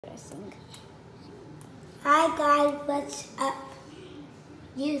Hi guys, what's up?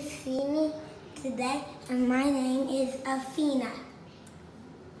 You see me today and my name is Athena.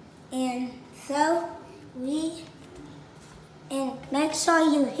 And so make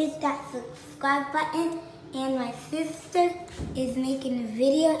sure you hit that subscribe button, and my sister is making a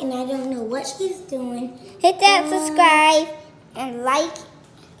video and I don't know what she's doing. Hit that subscribe and like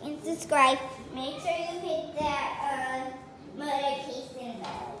and subscribe. Make sure you hit that notification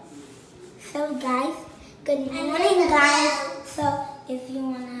bell. So guys, good morning guys. So if you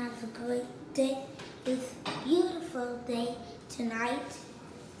want to have a great day, it's a beautiful day tonight.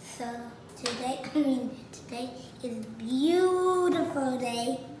 So today is a beautiful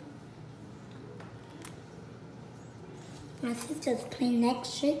day. My sister's playing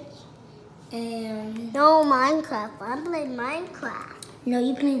Netflix and No, Minecraft. I'm playing Minecraft. no,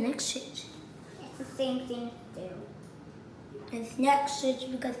 you playing Netflix. It's the same thing to do. It's Netflix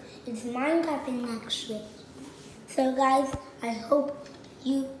because it's Minecraft and Netflix. So guys, I hope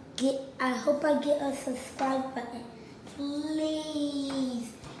I get a subscribe button.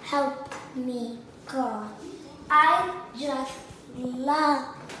 Please help me, God. I just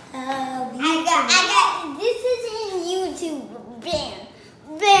love YouTube. I got. This is in YouTube.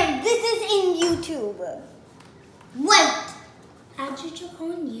 Bam. This is in YouTube. Wait. How did you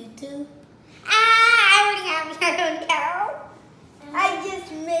go on YouTube? I already have my own account.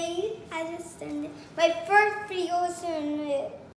 I just sent it. My first video was in it.